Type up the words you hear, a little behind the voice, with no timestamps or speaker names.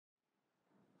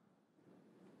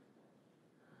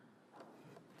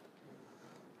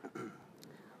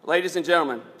Ladies and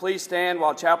gentlemen, please stand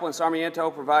while Chaplain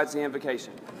Sarmiento provides the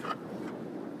invocation.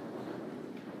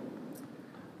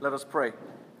 Let us pray.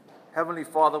 Heavenly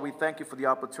Father, we thank you for the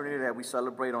opportunity that we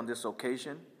celebrate on this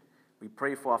occasion. We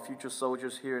pray for our future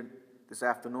soldiers here this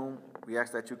afternoon. We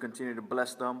ask that you continue to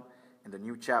bless them in the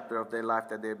new chapter of their life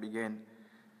that they begin.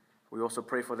 We also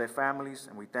pray for their families,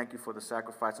 and we thank you for the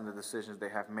sacrifice and the decisions they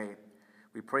have made.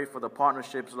 We pray for the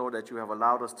partnerships, Lord, that you have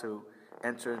allowed us to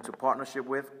enter into partnership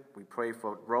with. We pray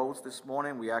for Rhodes this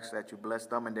morning. We ask that you bless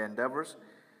them in their endeavors.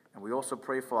 And we also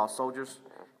pray for our soldiers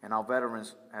and our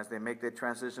veterans as they make their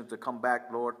transition to come back,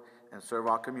 Lord, and serve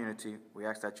our community. We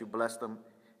ask that you bless them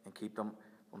and keep them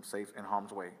from safe in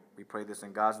harm's way. We pray this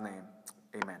in God's name.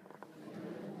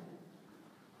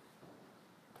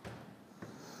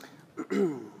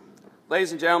 Amen.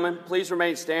 Ladies and gentlemen, please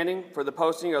remain standing for the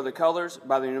posting of the colors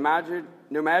by the New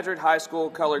Madrid High School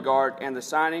Color Guard and the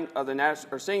singing of the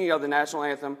national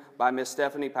anthem by Miss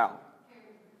Stephanie Powell.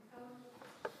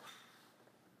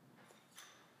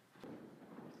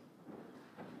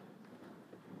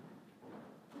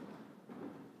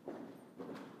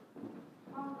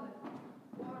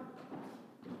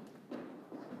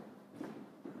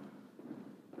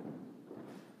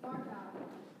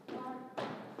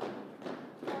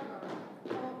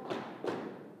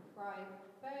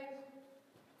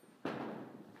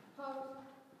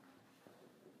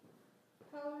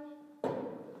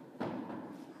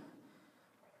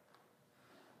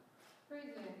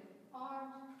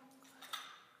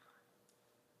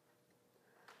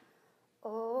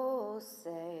 Oh,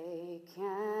 say,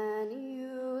 can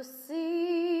you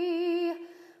see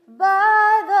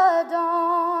by the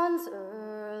dawn's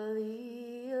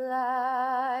early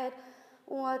light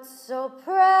what so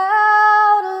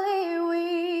proudly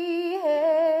we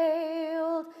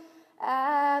hailed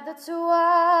at the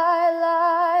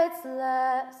twilight's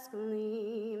last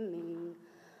gleaming,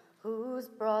 whose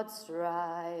broad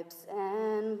stripes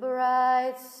and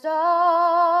bright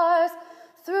stars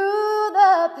through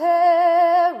the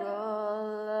perilous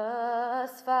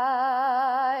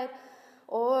fight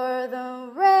o'er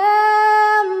the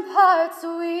ramparts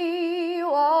we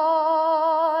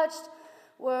watched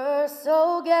were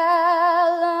so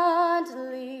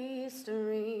gallantly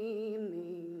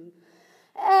streaming,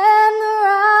 and the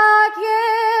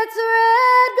rocket's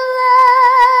red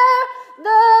glare,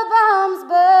 the bombs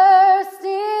bursting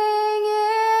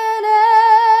in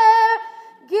air,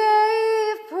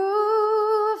 gave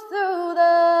proof through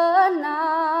the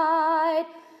night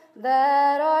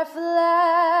that our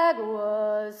flag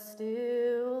was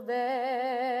still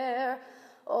there.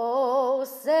 Oh,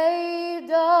 say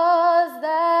does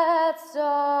that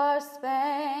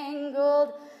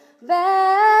star-spangled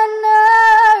banner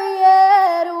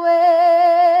yet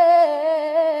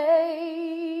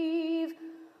wave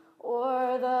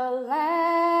o'er the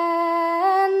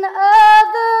land of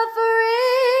the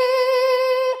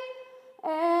free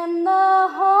and the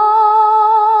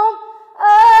home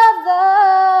of the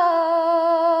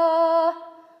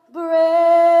brave?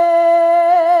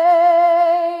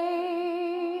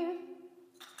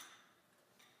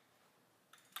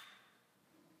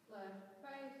 Left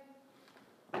face,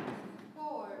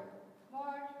 forward,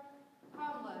 march,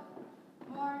 come left,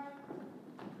 march.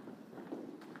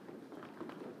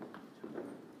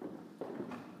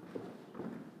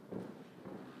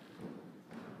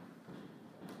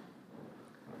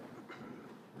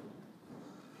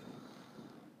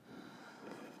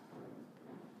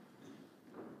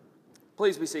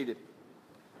 Please be seated.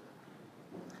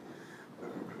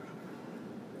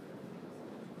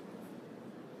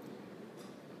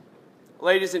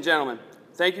 Ladies and gentlemen,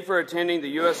 thank you for attending the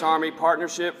U.S. Army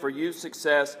Partnership for Youth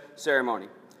Success ceremony.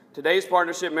 Today's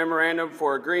partnership memorandum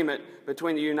for agreement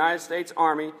between the United States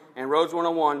Army and Rhodes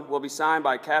 101 will be signed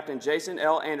by Captain Jason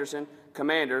L. Anderson,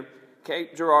 Commander,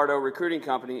 Cape Girardeau Recruiting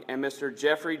Company, and Mr.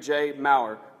 Jeffrey J.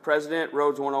 Maurer, President,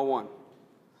 Rhodes 101.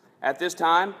 At this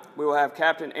time, we will have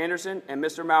Captain Anderson and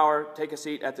Mr. Maurer take a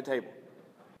seat at the table.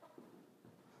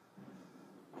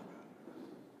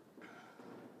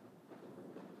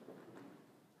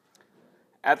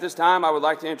 At this time, I would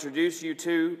like to introduce you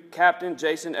to Captain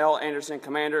Jason L. Anderson,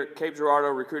 Commander, Cape Girardeau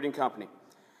Recruiting Company.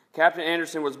 Captain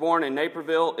Anderson was born in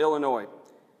Naperville, Illinois.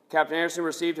 Captain Anderson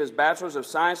received his Bachelor's of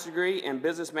Science degree in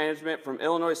Business Management from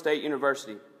Illinois State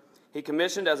University. He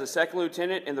commissioned as a second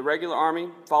lieutenant in the regular Army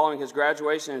following his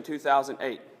graduation in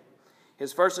 2008.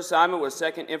 His first assignment was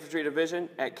 2nd Infantry Division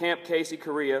at Camp Casey,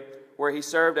 Korea, where he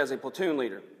served as a platoon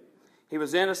leader. He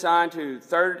was then assigned to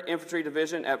 3rd Infantry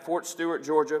Division at Fort Stewart,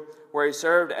 Georgia, where he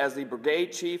served as the Brigade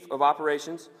Chief of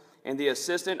Operations and the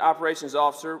Assistant Operations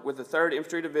Officer with the 3rd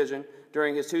Infantry Division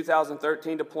during his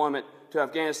 2013 deployment to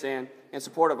Afghanistan in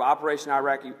support of Operation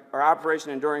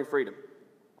Enduring Freedom.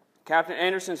 Captain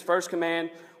Anderson's first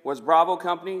command was Bravo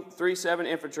Company 37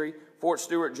 Infantry, Fort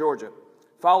Stewart, Georgia.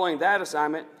 Following that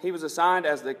assignment, he was assigned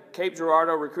as the Cape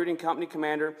Girardeau Recruiting Company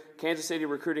Commander, Kansas City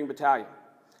Recruiting Battalion.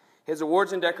 His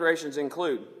awards and decorations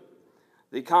include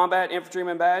the Combat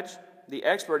Infantryman Badge, the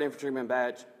Expert Infantryman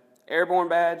Badge, Airborne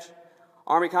Badge,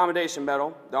 Army Commendation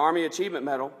Medal, the Army Achievement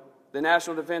Medal, the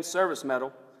National Defense Service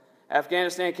Medal,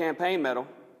 Afghanistan Campaign Medal,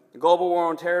 the Global War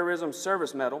on Terrorism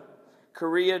Service Medal,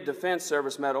 Korea Defense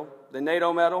Service Medal, the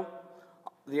NATO Medal,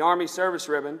 the Army Service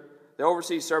Ribbon, the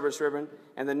Overseas Service Ribbon,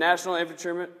 and the National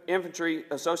Infantry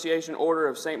Association Order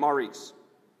of St. Maurice.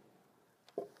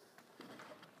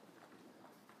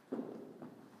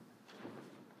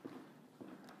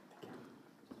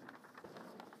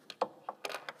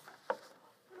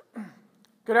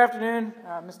 Good afternoon,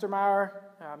 Mr. Maurer,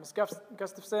 Ms.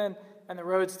 Gustafson, and the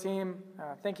Rhodes team.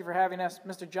 Thank you for having us.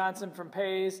 Mr. Johnson from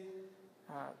PaYS,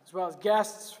 as well as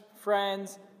guests,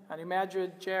 friends, New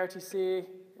Madrid, JRTC,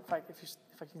 if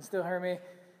I can still hear me,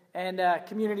 and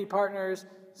community partners,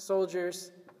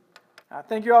 soldiers.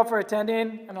 Thank you all for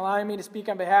attending and allowing me to speak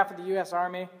on behalf of the U.S.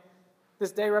 Army.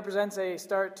 This day represents a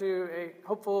start to a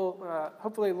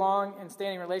hopefully long and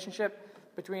standing relationship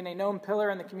between a known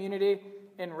pillar in the community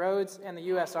in Rhodes and the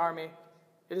U.S. Army.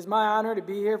 It is my honor to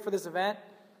be here for this event.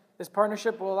 This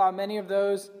partnership will allow many of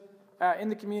those in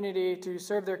the community to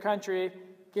serve their country,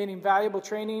 gaining valuable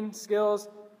training, skills,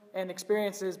 and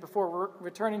experiences before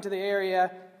returning to the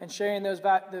area and sharing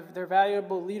their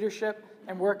valuable leadership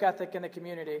and work ethic in the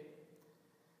community.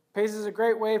 PaYS is a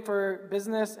great way for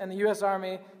business and the U.S.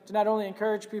 Army to not only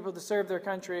encourage people to serve their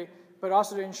country, but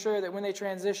also to ensure that when they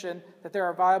transition, that there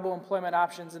are viable employment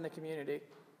options in the community.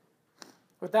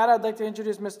 With that, I'd like to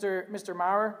introduce Mr.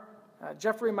 Maurer.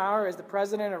 Jeffrey Maurer is the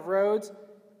president of Rhodes.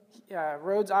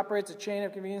 Rhodes operates a chain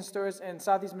of convenience stores in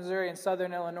southeast Missouri and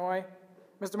southern Illinois.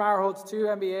 Mr. Maurer holds 2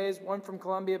 MBAs, one from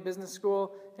Columbia Business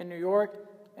School in New York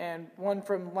and one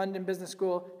from London Business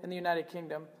School in the United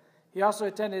Kingdom. He also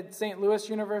attended St. Louis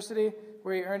University,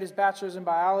 where he earned his bachelor's in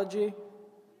biology.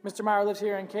 Mr. Maurer lives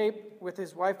here in Cape with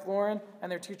his wife, Lauren,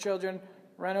 and their 2 children,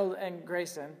 Reynold and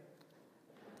Grayson.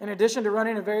 In addition to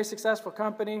running a very successful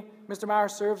company, Mr. Maurer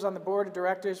serves on the board of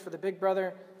directors for the Big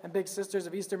Brother and Big Sisters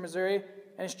of Eastern Missouri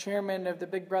and is chairman of the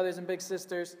Big Brothers and Big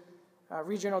Sisters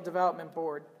Regional Development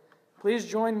Board. Please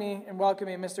join me in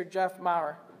welcoming Mr. Jeff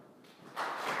Maurer.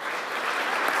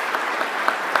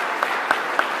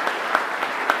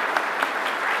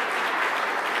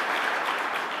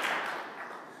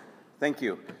 Thank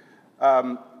you.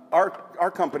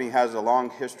 Our company has a long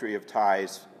history of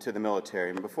ties to the military.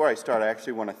 And before I start, I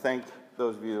actually want to thank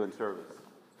those of you in service.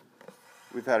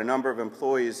 We've had a number of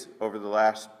employees over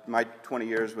my 20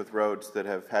 years with Rhodes that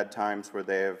have had times where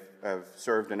they have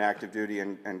served in active duty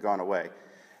and gone away.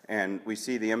 And we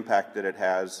see the impact that it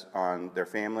has on their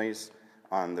families,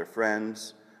 on their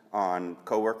friends, on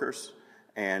coworkers.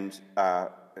 And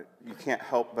you can't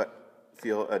help but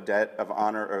feel a debt of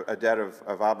honor, or a debt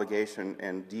of obligation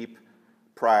and deep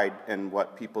pride in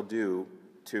what people do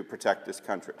to protect this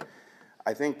country.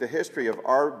 I think the history of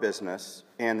our business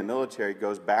and the military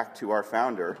goes back to our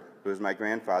founder, who was my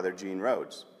grandfather, Gene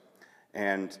Rhodes.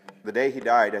 And the day he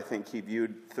died, I think he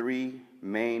viewed 3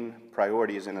 main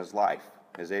priorities in his life,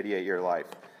 his 88-year life.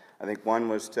 I think one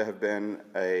was to have been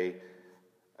a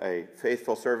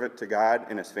faithful servant to God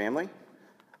and his family.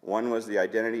 One was the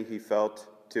identity he felt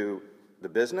to the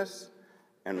business,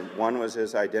 and one was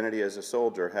his identity as a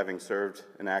soldier, having served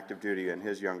in active duty in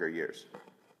his younger years.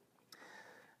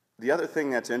 The other thing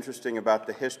that's interesting about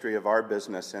the history of our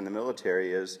business and the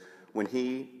military is when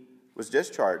he was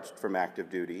discharged from active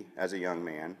duty as a young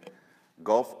man,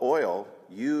 Gulf Oil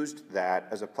used that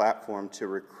as a platform to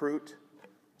recruit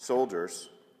soldiers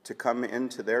to come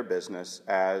into their business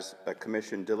as a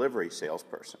commissioned delivery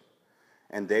salesperson.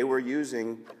 And they were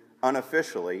using,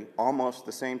 unofficially, almost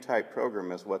the same type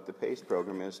program as what the PaYS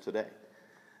program is today.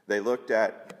 They looked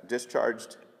at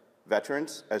discharged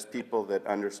veterans as people that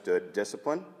understood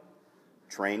discipline,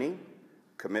 training,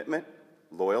 commitment,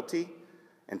 loyalty,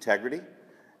 integrity,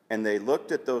 and they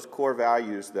looked at those core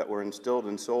values that were instilled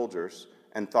in soldiers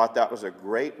and thought that was a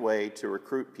great way to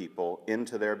recruit people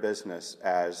into their business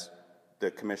as the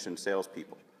commissioned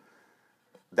salespeople.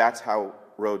 That's how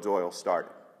Rhodes Oil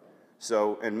started.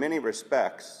 So in many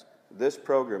respects, this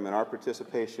program and our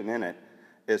participation in it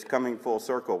is coming full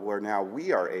circle, where now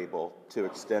we are able to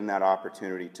extend that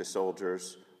opportunity to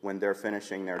soldiers when they're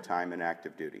finishing their time in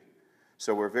active duty.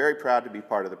 So we're very proud to be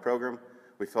part of the program.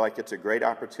 We feel like it's a great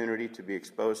opportunity to be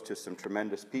exposed to some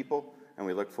tremendous people, and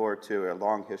we look forward to a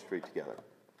long history together.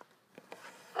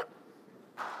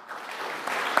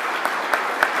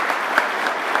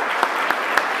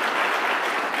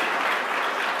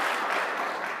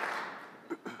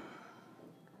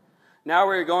 Now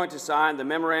we are going to sign the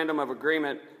Memorandum of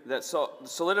Agreement that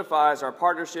solidifies our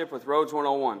partnership with Rhodes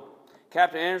 101.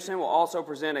 Captain Anderson will also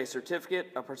present a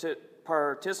certificate of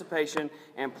participation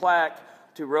and plaque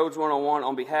to Rhodes 101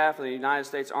 on behalf of the United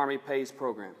States Army PaYS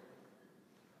program.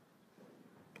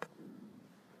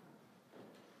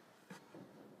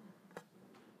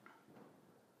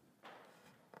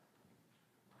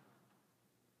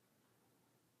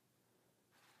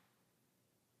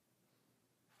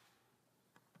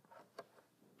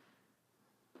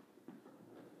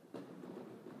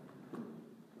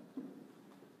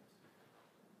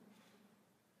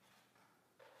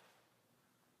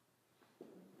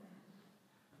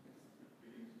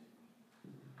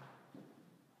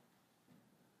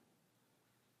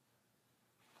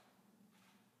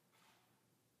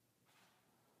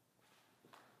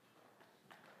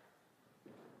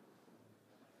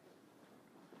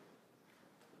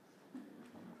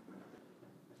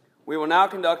 We will now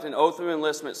conduct an oath of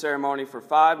enlistment ceremony for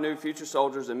 5 new future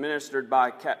soldiers administered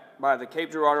by the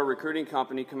Cape Girardeau Recruiting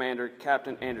Company Commander,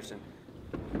 Captain Anderson.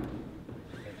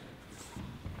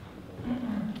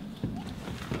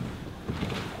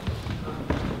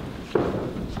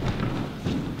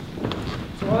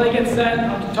 So while they get set,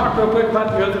 I'll talk real quick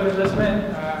about the oath of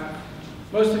enlistment.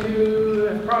 Most of you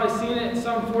have probably seen it in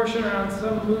some portion or on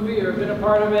some movie or been a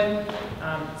part of it.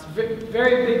 It's a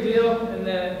very big deal in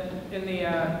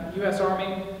the U.S.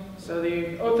 Army. So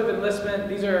the oath of enlistment,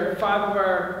 these are 5 of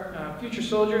our future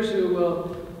soldiers who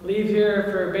will leave here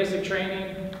for basic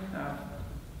training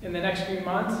in the next few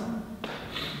months.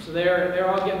 So they're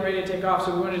all getting ready to take off,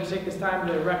 so we wanted to take this time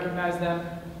to recognize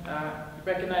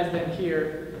them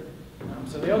here.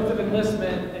 So the oath of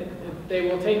enlistment, they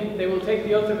will take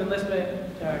the oath of enlistment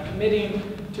committing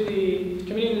to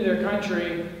their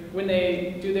country when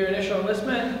they do their initial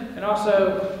enlistment, and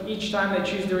also each time they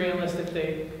choose to re-enlist if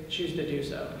they choose to do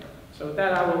so. So with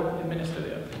that, I will administer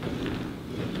the oath.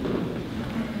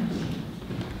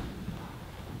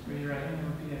 Raise your right hand and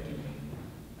repeat after me.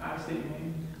 I state your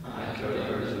name. I, Cody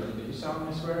Rhodes, Do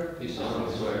solemnly swear. do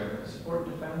solemnly swear To support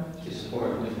and defend. to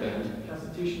support and defend The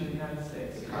Constitution of the United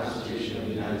States. the Constitution of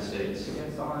the United States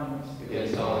Against all enemies.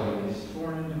 against all enemies,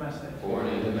 Foreign and domestic. foreign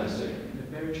and domestic, And to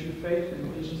bear true faith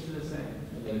and allegiance to the same.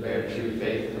 and bear true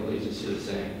faith and allegiance to the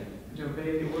same, And to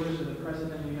obey the orders of the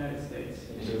President of the United States.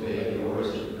 and to obey the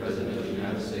orders of the President of the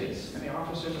United States And the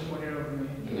officers appointed over me.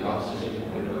 and the officers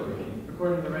appointed over me,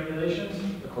 According to the regulations.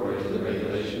 according to the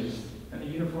regulations And the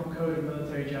Uniform Code of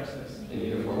Military Justice. and the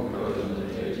Uniform Code of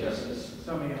Military Justice.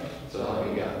 So help me God. So help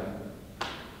me God.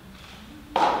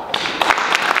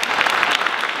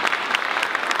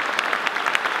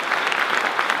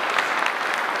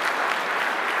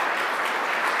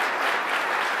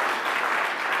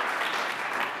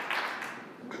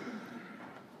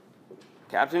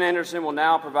 Captain Anderson will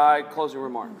now provide closing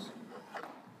remarks.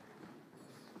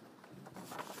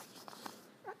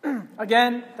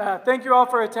 Again, thank you all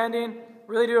for attending.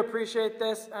 Really do appreciate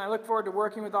this, and I look forward to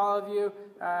working with all of you.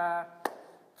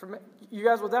 You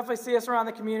guys will definitely see us around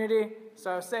the community,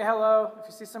 so say hello.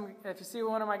 If you see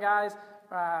one of my guys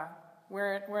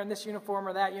wearing this uniform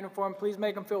or that uniform, please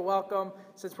make them feel welcome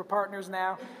since we're partners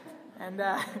now. And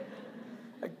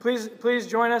please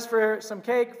join us for some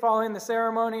cake following the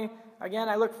ceremony. Again,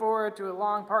 I look forward to a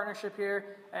long partnership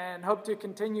here and hope to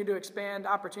continue to expand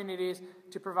opportunities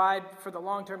to provide for the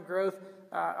long-term growth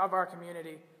of our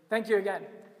community. Thank you again.